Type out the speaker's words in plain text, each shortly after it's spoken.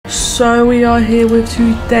So we are here with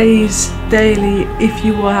today's daily. If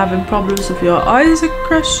you are having problems with your Isaac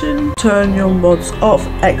crashing, turn your mods off,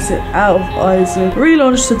 exit out of Isaac,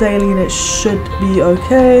 relaunch the daily and it should be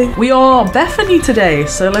okay. We are Bethany today,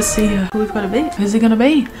 so let's see who we've got to be. Who's it gonna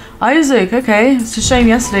be? Isaac, okay. It's a shame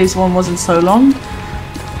yesterday's one wasn't so long.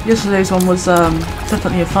 Yesterday's one was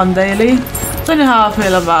definitely a fun daily. Don't know how I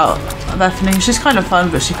feel about Bethany. She's kind of fun,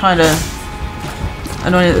 but she kind of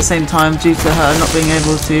annoying at the same time due to her not being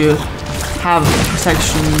able to have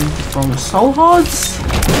protection from soul hards.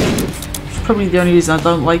 It's probably the only reason I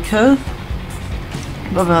don't like her.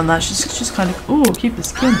 But other than that, she's kind of ooh, keep the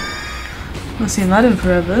skin. I haven't seen that in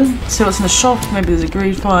forever. See what's in the shop. Maybe there's a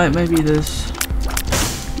greed fight. Maybe there's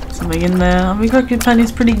something in there. I mean, Crooked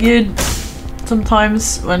Penny's pretty good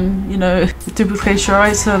sometimes when you know you duplicate your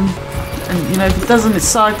item, and you know if it doesn't, it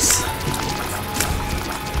sucks.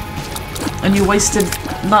 And you wasted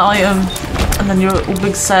that item, and then you're all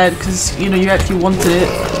big sad because you know you actually wanted it,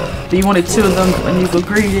 but you wanted two of them, and you got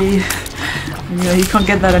greedy. And, you know you can't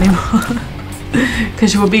get that anymore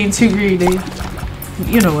because you were being too greedy.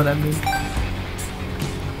 You know what I mean.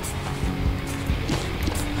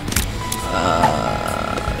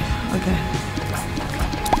 Okay.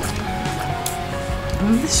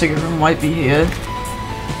 The sugar room might be here.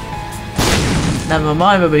 Never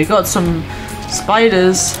mind, but we got some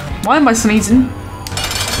spiders. Why am I sneezing?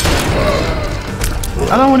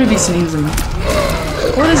 I don't want to be sneezing.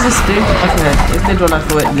 What does this do? Okay, it did what I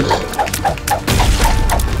thought it did.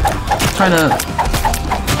 Trying to...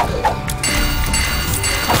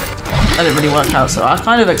 That didn't really work out, so I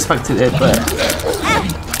kind of expected it, but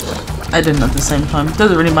I didn't at the same time. It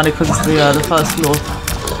doesn't really matter because it's the first floor.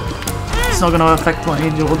 It's not going to affect what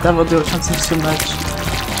angel or devil do a chances too much.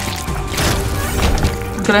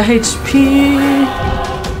 Got a HP.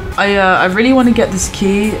 I really want to get this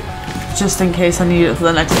key just in case I need it for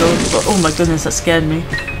the next build, but oh my goodness, that scared me.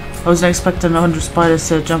 I wasn't expecting 100 spiders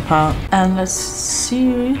to jump out. And let's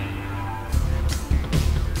see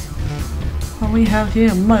what we have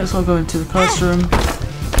here. Might as well go into the first room.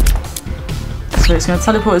 So it's going to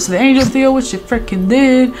teleport us to the angel deal, which it freaking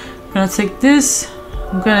did. I'm going to take this.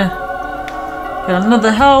 I'm going to get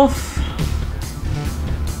another health.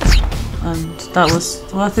 And that was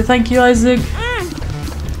worth it. Thank you, Isaac.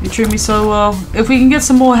 You treat me so well. If we can get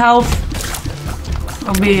some more health,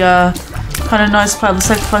 it'll be kind of nice to play out the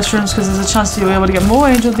sacrifice rooms because there's a chance to be able to get more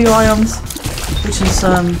Angel Deal items, which is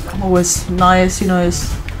always nice. You know, it's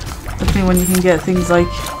definitely when you can get things like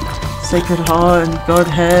Sacred Heart and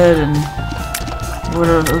Godhead and what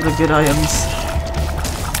are other good items.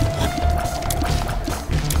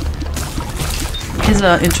 Here's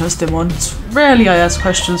an interesting one. Rarely I ask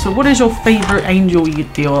questions, but what is your favourite Angel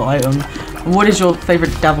Deal item? And what is your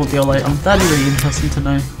favourite Devil Deal item? That'd be really interesting to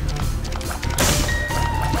know.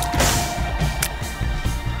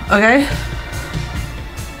 Okay.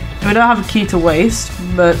 We don't have a key to waste,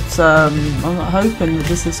 but I'm hoping that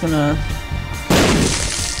this is gonna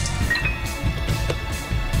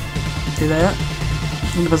do that.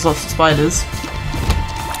 Give us lots of spiders.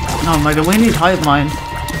 Oh my god, we need Hive Mind.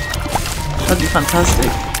 That'd be fantastic.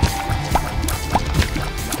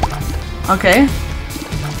 Okay.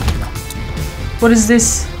 What is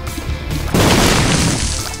this?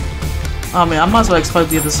 I mean, I might as well explode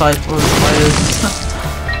the other side for the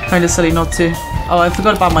spiders. Kinda silly not to. Oh, I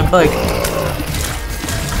forgot about my bug.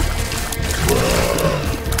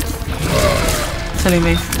 Telling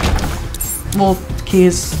me. More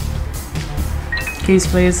keys. Keys,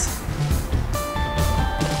 please.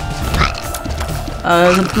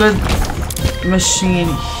 The blood machine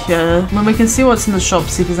here. Well, we can see what's in the shop,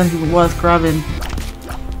 see if there's anything worth grabbing.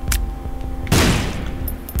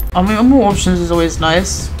 I mean, more options is always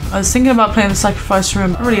nice. I was thinking about playing the sacrifice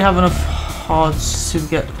room. I don't really have enough hearts to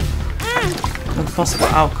get the possible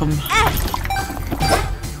outcome.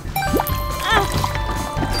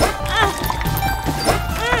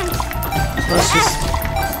 So let's just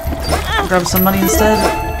grab some money instead.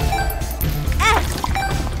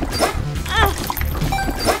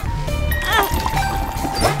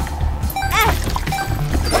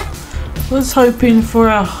 Was hoping for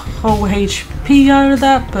a whole HP out of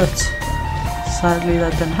that, but sadly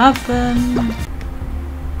that didn't happen.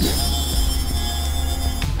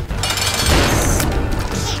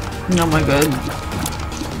 Oh my god.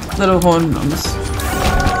 Little horn.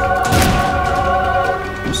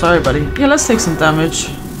 I'm sorry, buddy. Yeah, let's take some damage.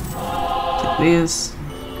 Please.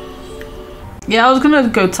 Yeah, I was gonna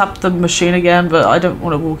go tap the machine again, but I don't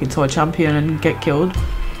want to walk into a champion and get killed.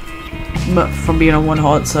 But from being on one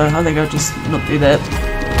heart, so I think I'll just not do that.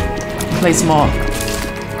 Play smart.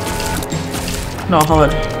 Not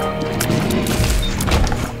hard.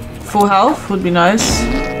 Full health would be nice.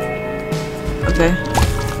 Okay.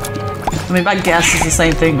 I mean, bad gas is the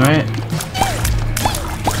same thing, right?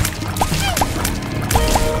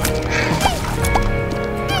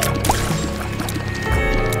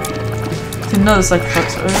 Another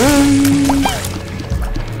sacrifice.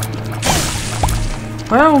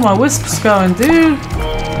 Where are all my wisps going, dude?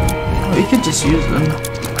 Well, you could just use them.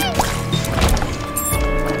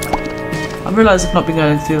 I realise I've not been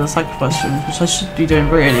going through the sacrifice room, which I should be doing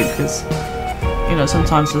really, because, you know,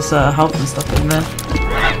 sometimes there's health and stuff in there.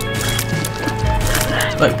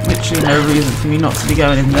 Like, literally no reason for me not to be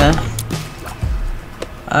going in there.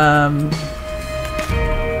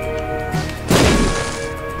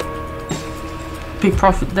 Big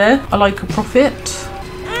profit there. I like a profit.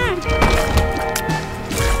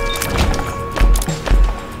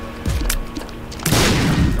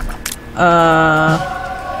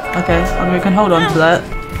 Okay, I mean, we can hold on to that.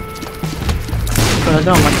 But I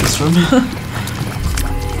don't like this room.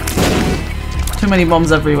 Too many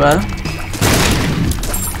bombs everywhere.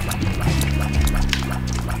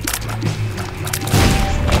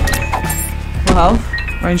 Full health.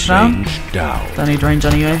 Range down. Don't need range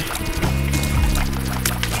anyway.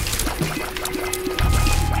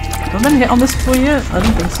 Have I been hit on this before yet? I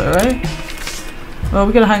don't think so, right? Well,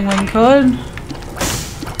 we got a hangman card.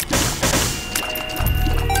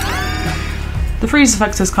 The freeze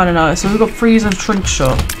effect is kind of nice. So we've got freeze and shrink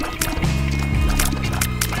shot.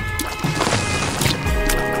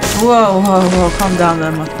 Whoa, whoa, whoa! Calm down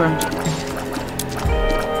there, my friend.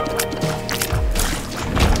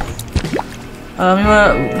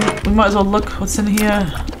 We might as well look what's in here.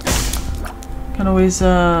 Can always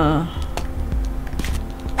that.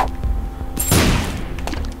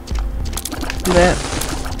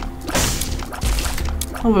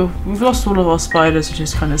 Oh, we've lost all of our spiders, which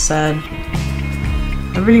is kind of sad.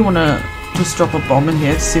 I really want to just drop a bomb in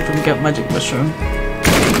here to see if we can get magic mushroom,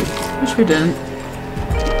 which we didn't.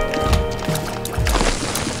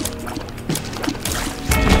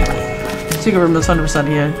 Secret room is 100%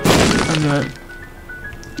 here. I knew it.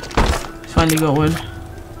 Finally got one.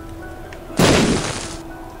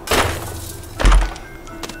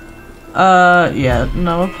 Yeah,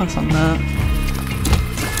 no, I'll pass on that.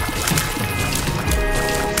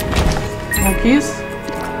 More keys?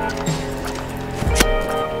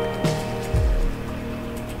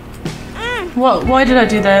 What? Why did I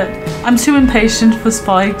do that? I'm too impatient for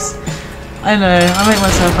spikes. I know, I make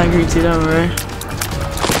myself angry too, don't worry.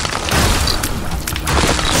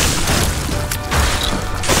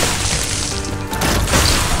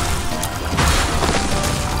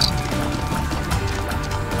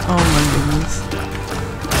 Oh my goodness.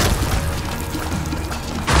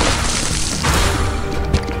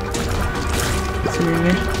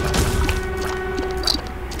 Seriously?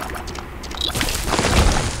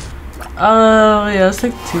 Oh yeah, let's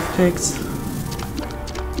take the toothpicks.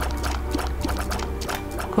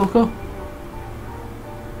 Cool, cool.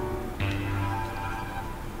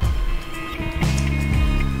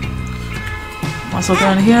 Might as well go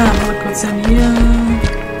in here, have a look what's in here.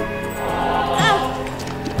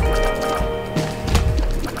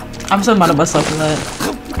 I'm so mad at myself for that.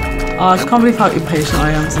 Oh, I can't believe how impatient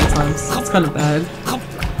I am sometimes. It's kind of bad.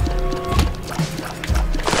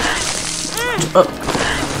 Oh.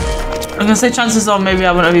 I'm gonna say chances are maybe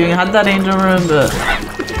I wouldn't have even had that angel room, but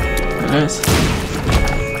who knows.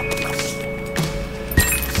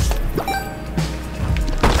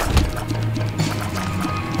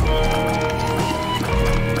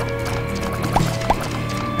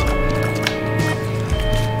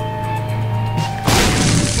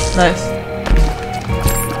 Nice.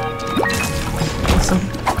 Awesome.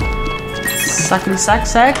 Sackety sack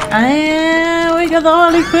sack. And we got the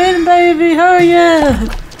Harley Quinn, baby. Oh yeah.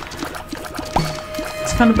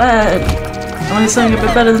 It's kind of bad. I want something a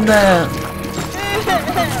bit better than that.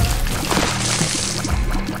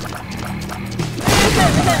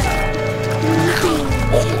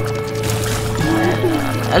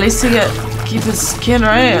 At least you keep his skin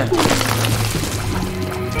right.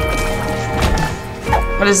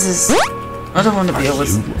 What is this? I don't want to be a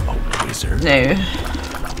wizard. No.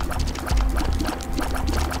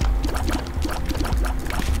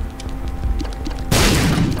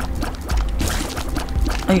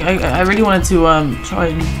 I really wanted to try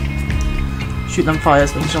and shoot them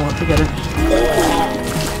fires, but I don't want to forget it.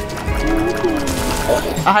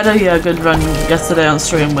 I had a good run yesterday on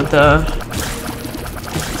stream with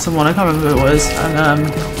someone, I can't remember who it was, and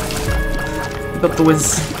we got the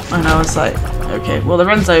whiz, and I was like, okay, well the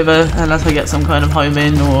run's over unless I get some kind of home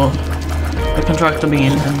in or a contractor me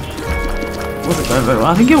in, and it wasn't going very well.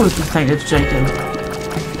 I think it was Detective Jacob.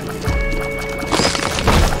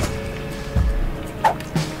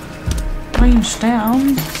 strange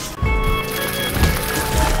sound.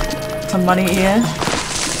 Some money here.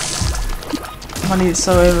 Money is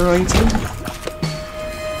so overrated.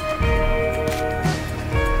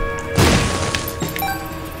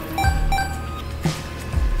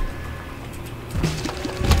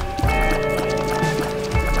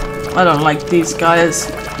 I don't like these guys.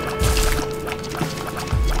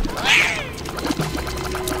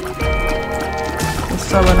 It's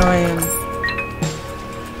so annoying.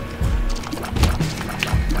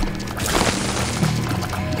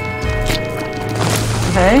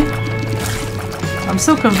 Okay. I'm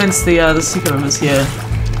still convinced the secret room is here.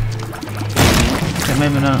 Okay,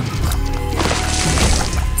 maybe not.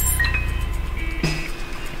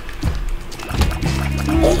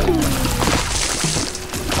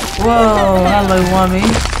 Whoa, hello, Wummy.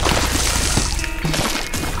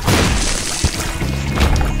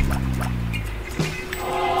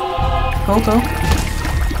 Coco.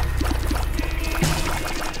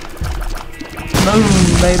 Boom,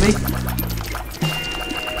 baby.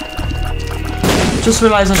 Just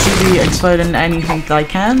realised I should be exploding anything that I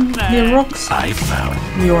can near rocks. I found.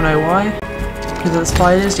 You all know why. Because of the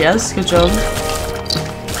spiders, yes, good job.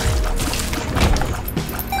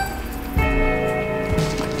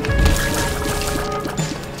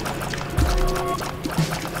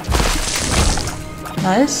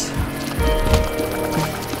 Nice.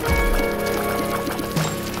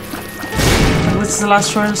 And this is the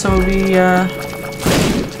last run, so we'll be to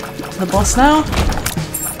the boss now.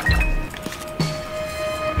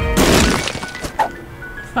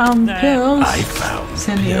 Found pills. I found It's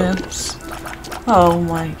in here. pills. Oh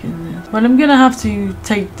my goodness. Well, I'm gonna have to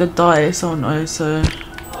take the dice, oh no, so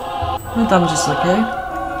the damage is okay.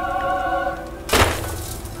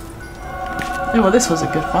 Oh, well, this was a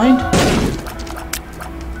good find.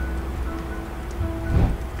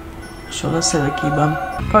 Sure, let's take the key bomb.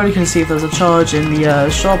 Probably can see if there's a charge in the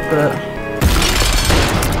shop, but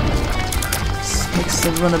this makes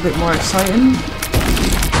the run a bit more exciting.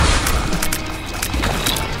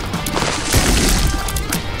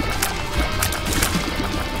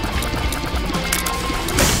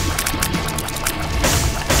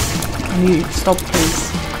 Can you stop,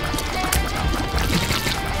 please?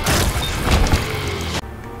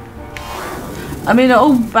 I mean, the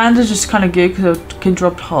old bandage is kind of good because it can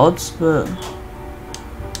drop HUDs, but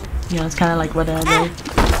yeah, it's kind of like whatever. No.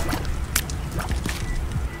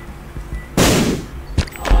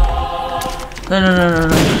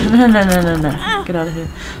 Get out of here.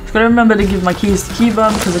 Just gotta remember to give my keys to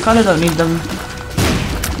Keybum because I kind of don't need them.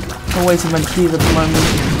 I'm wasting my keys at the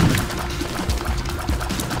moment.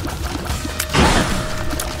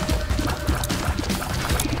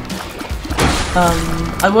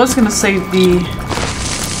 I was gonna save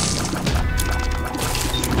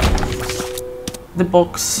the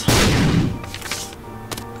box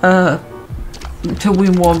to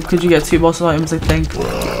win one because you get 2 boss items, I think.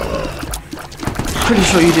 Pretty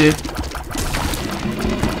sure you do.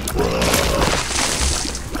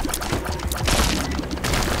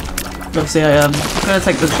 Obviously, I am gonna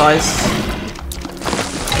take this dice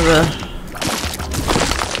for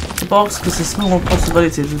the box because there's more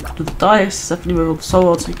possibilities with the dice. Definitely with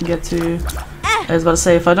swords we can get to. I was about to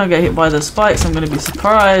say, if I don't get hit by the spikes, I'm gonna be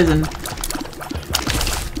surprised. And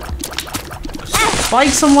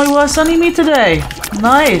spikes on my worst enemy today.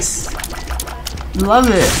 Nice, love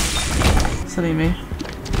it. Silly me.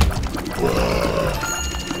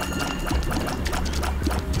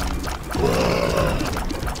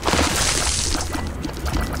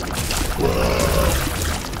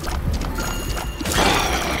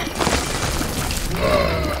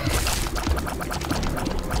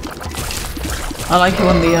 I like it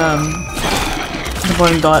when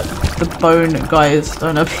the bone guys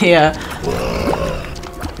don't appear.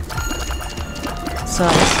 So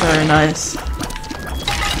it's very nice.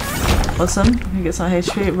 Awesome. We get some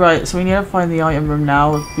HP. Right, so we need to find the item room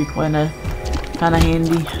now. It'd be kinda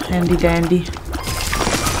handy dandy.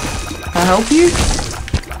 Can I help you?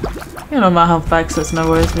 You know my health back, so it's no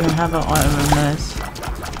worries. We don't have an item room there.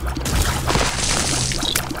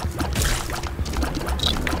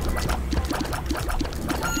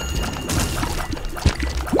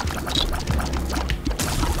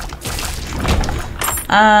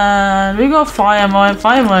 And we got fire mine.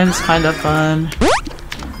 Fire mine's kind of fun.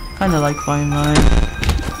 Kind of like fire mine.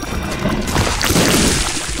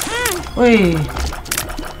 Wait.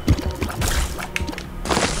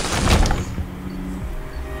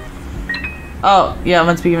 Oh, yeah, I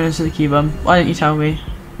meant to be giving this to the Keybum. Why didn't you tell me?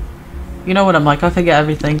 You know what I'm like, I forget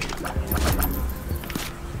everything.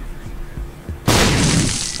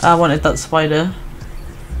 I wanted that spider.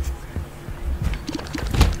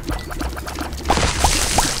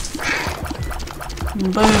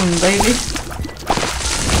 Boom, baby.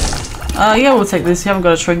 Yeah, we'll take this. You haven't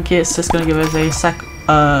got a trinket, it's just gonna give us a sec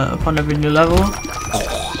upon every new level.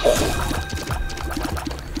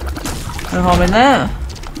 No harm in there.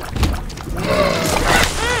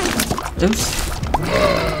 Oops.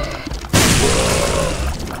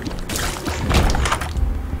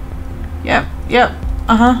 Yep.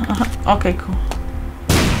 Okay, cool.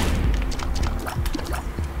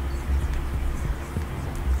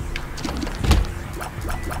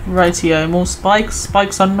 Rightio, more spikes.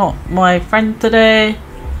 Spikes are not my friend today.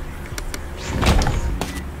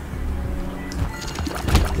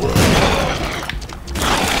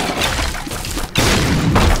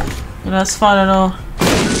 And that's fine and all.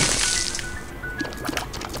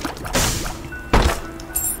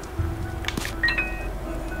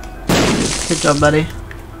 Good job, buddy.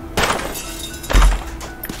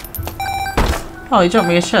 Oh, he dropped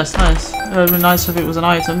me a chest. Nice. It would have been nice if it was an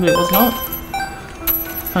item, but it was not.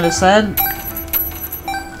 Kind of sad.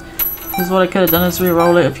 Because what I could have done is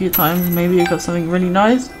re-roll it a few times. Maybe you got something really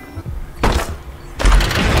nice.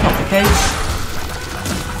 Not the case.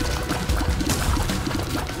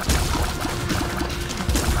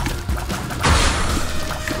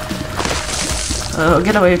 Oh,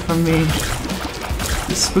 get away from me,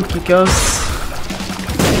 you spooky ghosts.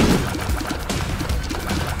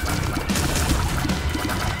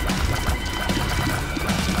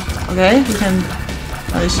 Okay, we can.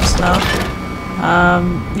 Oh, it's just now.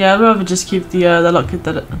 Yeah, I'd rather just keep the locket,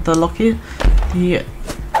 the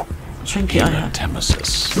trinket I have.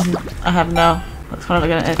 I have now. That's kind of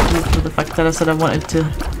like an F you for the fact that I said I wanted to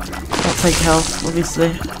not take health,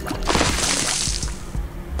 obviously.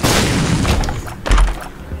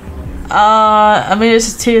 I mean, it's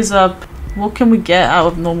just tears up. What can we get out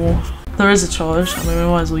of normal? There is a charge. I mean, we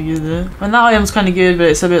might as well use it. I mean, that item's kind of good, but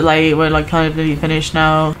it's a bit late. We're like kind of nearly finished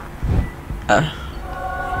now.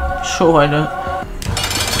 Sure, why not?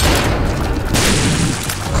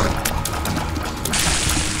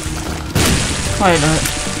 Why not?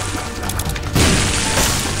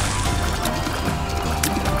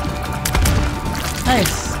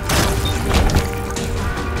 Nice.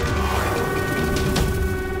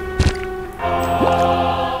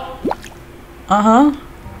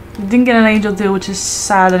 We didn't get an angel deal, which is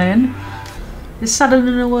saddening. Is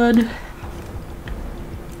saddening a word?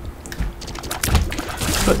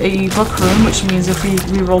 Got a book room, which means if we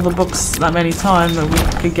re-roll the books that many times, then we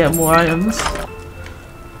could get more items.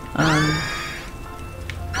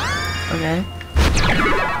 Okay.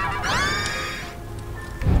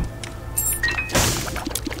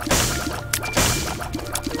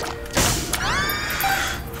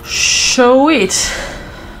 Show it.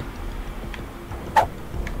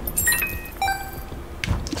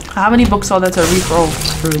 How many books are there to re-roll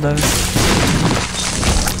through though?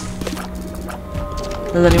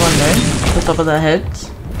 Does anyone know? Off the top of their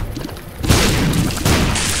heads?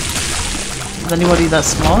 Is anybody that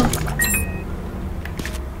smart?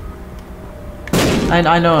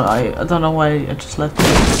 I know, I don't know why I just left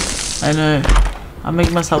it. I know. I'll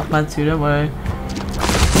make myself mad too, don't worry.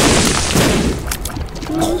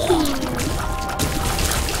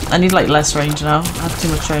 I need like less range now. I have too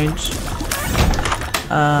much range.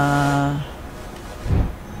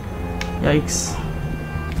 Yikes.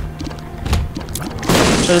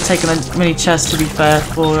 Should have taken a mini chest to be fair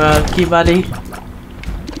for Key Buddy.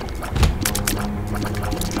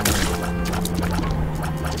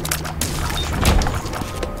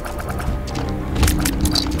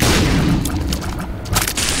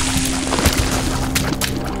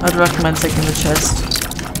 I'd recommend taking the chest.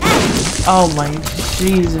 Oh my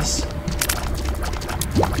Jesus.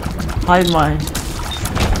 Hide mine.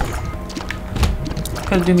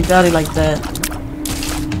 Gotta do me dirty like that.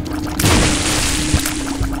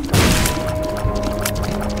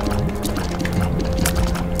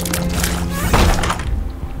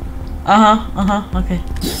 Okay.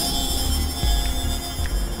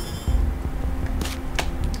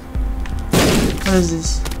 What is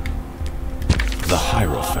this? The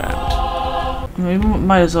Hierophant. I mean, we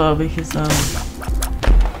might as well because it's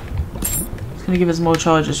gonna give us more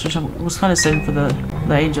charges, which I was kind of saving for the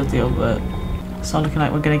angel deal, but it's not looking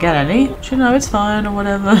like we're gonna get any. But you know, it's fine or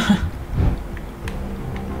whatever.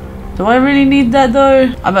 Do I really need that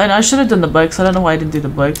though? I mean, I should have done the books. I don't know why I didn't do the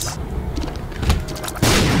books.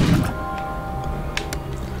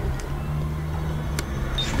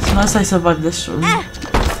 It's nice I survived this room.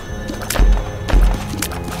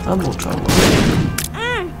 Double trouble.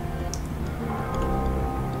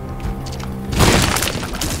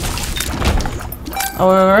 Oh,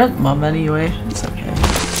 we're at mum anyway. It's okay.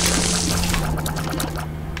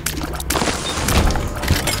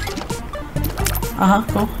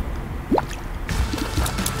 Cool.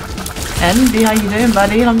 Andy, how you doing,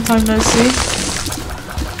 buddy? Long time no see.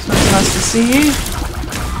 So nice to see you.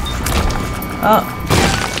 Oh,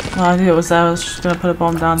 well, I knew it was there. I was just gonna put a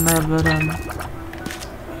bomb down there, but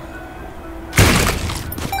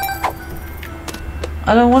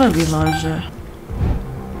I don't want to be larger.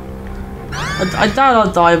 I doubt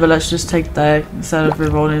I'll die, but let's just take that instead of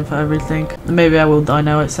rerolling for everything. Maybe I will die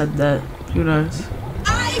now. It said that. Who knows?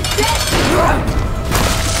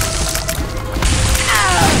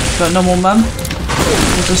 Got no more mum.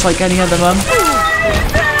 It's just like any other mum.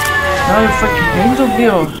 No freaking angel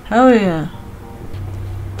deal. Hell yeah.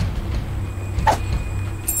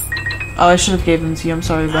 Oh, I should have gave them to you. I'm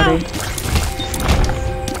sorry, buddy.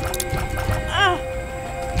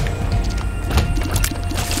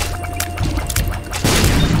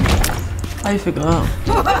 I forgot.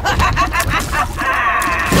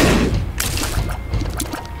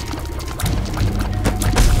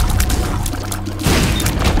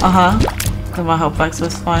 Then my health back, so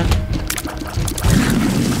it's fine.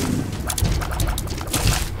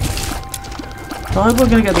 I hope we're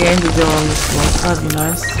gonna get the angel deal on this one. That'd be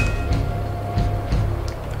nice.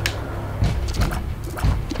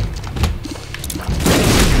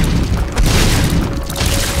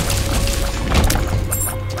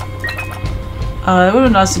 It would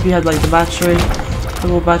have been nice if you had like the battery, the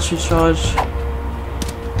little battery charge.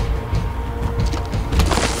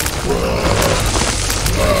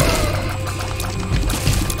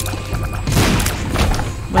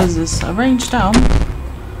 What is this? A range down?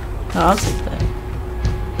 No, I'll take that.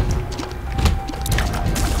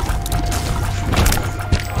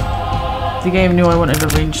 The game knew I wanted a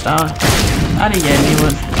range down. And a new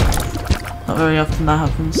one. Not very often that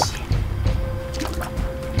happens.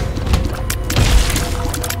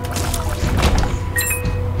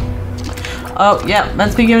 Oh, yeah,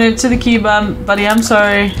 let's be giving it to the cube, buddy, I'm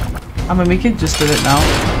sorry. I mean, we could just do it now.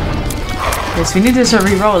 Yes, we need to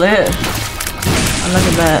re-roll it. And look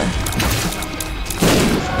at that.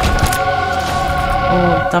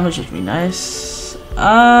 Oh, damage would be nice.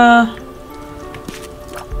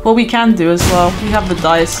 What we can do as well, we have the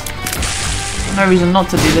dice. No reason not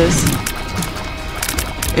to do this.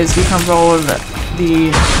 Is we can roll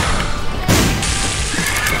the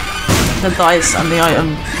dice and the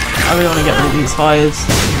item. I really want to get rid of these fires.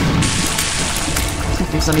 See if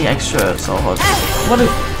there's any extra soul hearts. What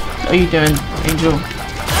are you doing, Angel?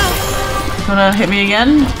 You wanna hit me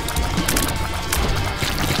again?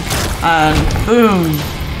 And boom.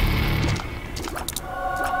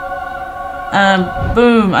 And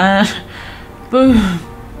boom. And boom.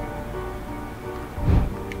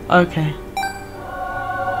 Okay.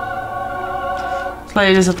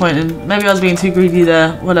 Slightly disappointing. Maybe I was being too greedy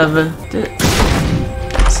there. Whatever.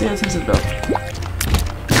 See how things have got.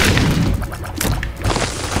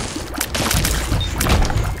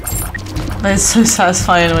 It's so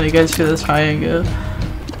satisfying when it goes through this triangle.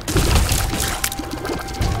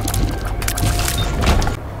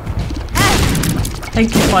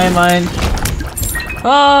 Thank you, Fire Mine. Oh,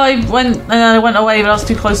 I went away, but I was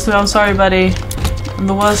too close to it. I'm sorry, buddy. I'm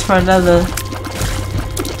the worst friend ever.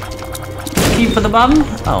 Keep for the bum?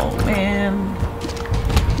 Oh, man.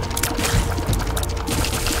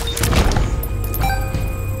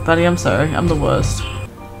 Buddy, I'm sorry. I'm the worst.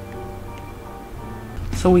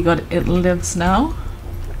 So we got It Lives now.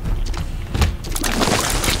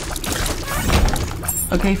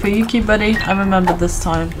 Okay, for you, Cube Buddy, I remember this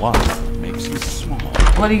time. What makes you small?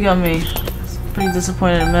 What do you got me? It's pretty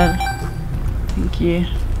disappointed, man. Thank you.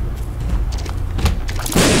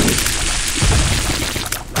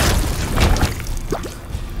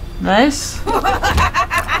 Nice.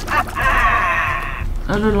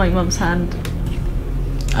 I don't like Mum's hand.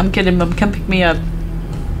 I'm kidding, Mum. Come pick me up.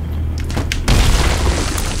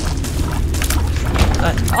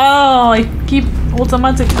 Oh, I keep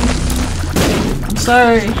automatically. I'm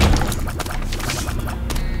sorry.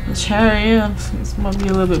 The cherry, yeah, this might be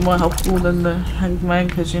a little bit more helpful than the hangman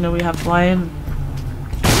because you know we have flying.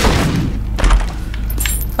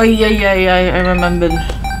 Oh yeah, I remembered.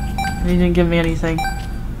 He didn't give me anything.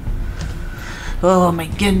 Oh my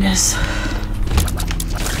goodness.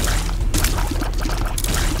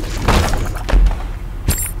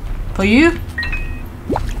 For you?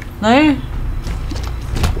 No?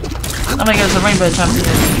 Oh my god, it's a rainbow champion.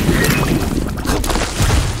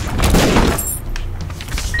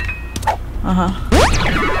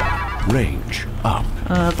 Range up.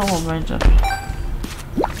 I don't want range up.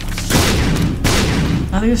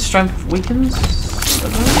 I think his strength weakens.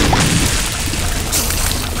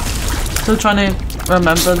 Still trying to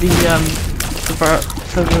remember the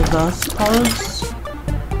reverse pause.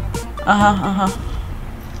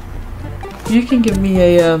 You can give me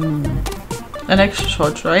a an extra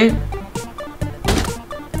charge, right?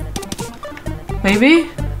 Maybe?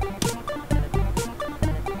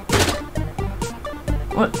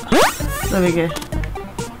 What? There we go.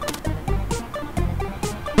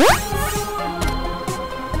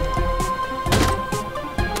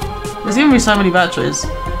 There's gonna be so many batteries.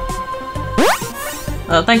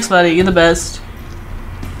 Thanks buddy, you're the best.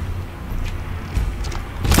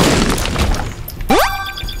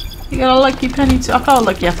 You got a lucky penny too. I felt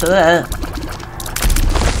lucky after that.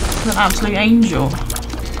 An absolute angel.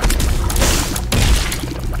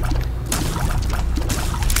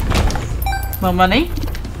 More money.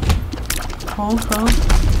 Cool.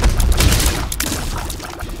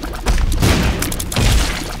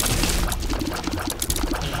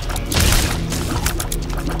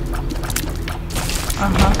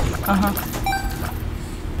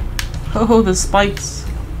 Oh, the spikes.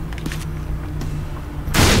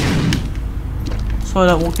 So I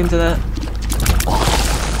don't walk into that.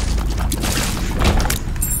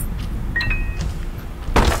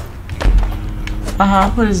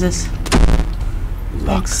 What is this?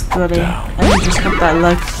 Thanks, buddy. I just got that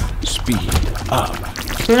luck. Speed up.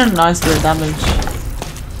 Doing a nice bit of damage.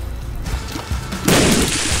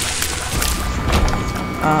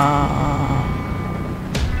 I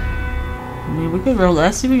mean, we could roll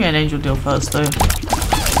that. See if we get an angel deal first, though.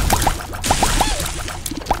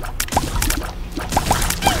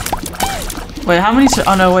 Wait, how many?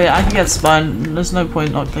 Oh no, wait. I can get spun. There's no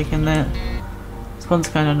point not clicking that. This one's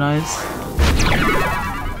kind of nice.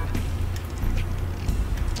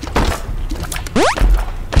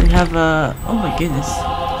 We have oh my goodness.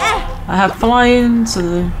 I have flying,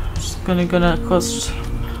 so it's gonna cost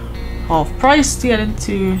half price to get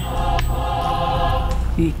into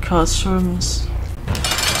the classrooms.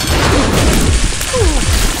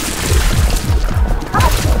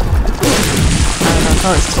 And I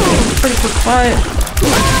thought it's a pretty quick fight.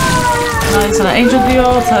 Nice, and an angel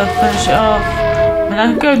deal to finish it off. I mean,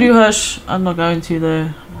 I could go do Hush. I'm not going to though.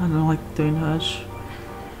 I don't like doing Hush.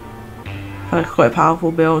 Quite a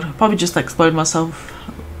powerful build. Probably just explode myself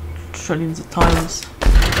trillions of times.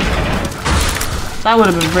 That would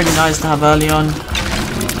have been really nice to have early on.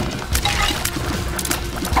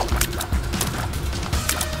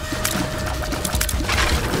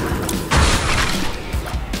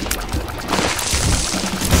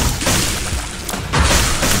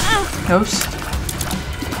 Ghost.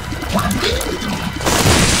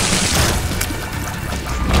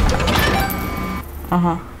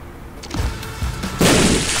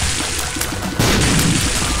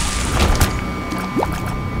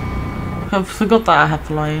 I forgot that I had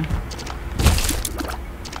flying.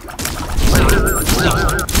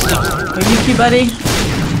 Are you buddy?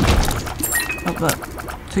 Not that.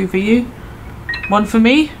 2 for you. 1 for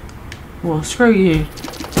me? Well, screw you.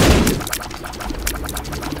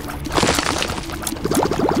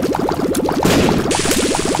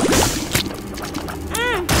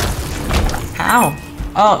 Ow!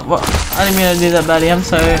 Oh, well, I didn't mean to do that, buddy. I'm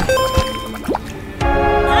sorry.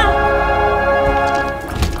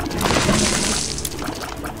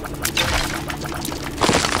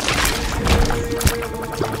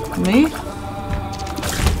 Me? I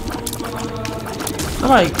feel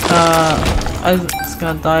like I was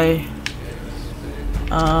gonna die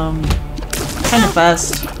kind of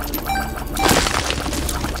fast.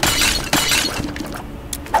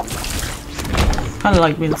 Kind of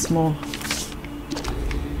like being small.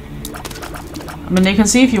 I mean, you can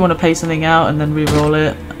see if you want to pay something out and then re-roll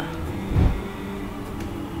it.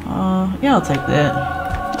 Yeah, I'll take that. I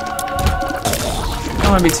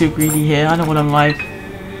don't want to be too greedy here. I know what I'm like.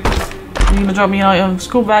 You're gonna drop me an item.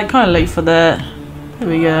 School bag, kind of late for that. There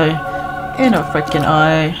we go. In a freaking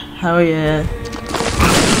eye. Hell yeah.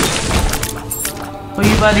 For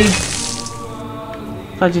you, buddy.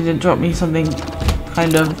 Glad you didn't drop me something,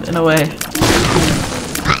 kind of, in a way.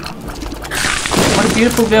 What a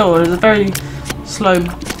beautiful build. It was a very slow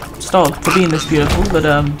start to being this beautiful, but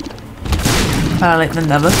better late than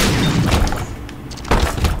never.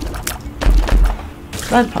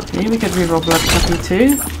 Blood puppy. We could reroll blood puppy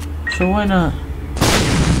too. Sure, why not?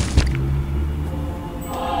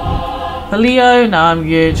 For Leo, no, I'm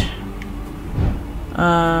good.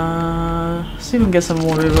 See if we can get some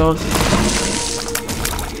more rerolls.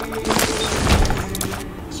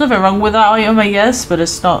 There's nothing wrong with that item, I guess, but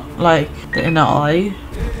it's not like the inner eye.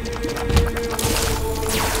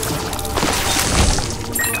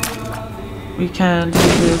 We can do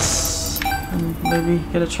this and maybe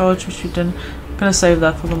get a charge, which we didn't. I'm gonna save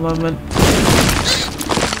that for the moment.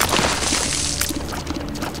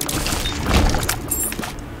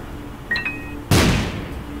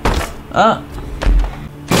 Well,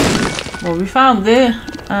 we found it.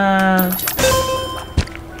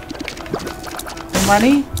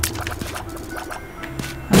 Money?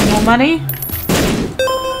 Any more money?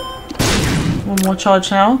 One more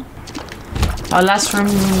charge now. Our last room,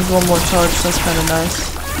 one more charge. That's kind of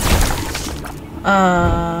nice.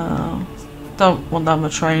 Don't want that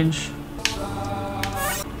much range.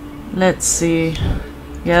 Let's see.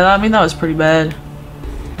 Yeah, I mean that was pretty bad.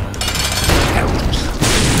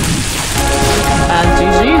 And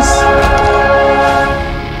GG's.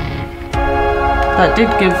 That did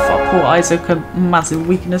give poor Isaac a massive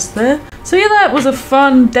weakness there. So yeah, that was a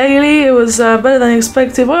fun daily. It was better than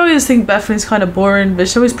expected. I always think Bethany's kind of boring, but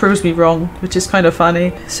she always proves me wrong, which is kind of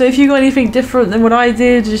funny. So if you got anything different than what I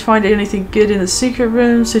did you find anything good in the secret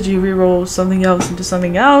rooms? Did you reroll something else into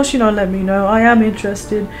something else? You know, let me know. I am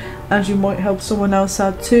interested, and you might help someone else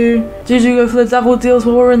out too. Did you go for the double deals?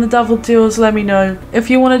 Well, we're in the double deals. Let me know.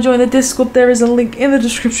 If you want to join the Discord, there is a link in the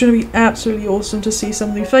description. It'd be absolutely awesome to see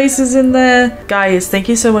some new faces in there. Guys, thank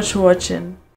you so much for watching.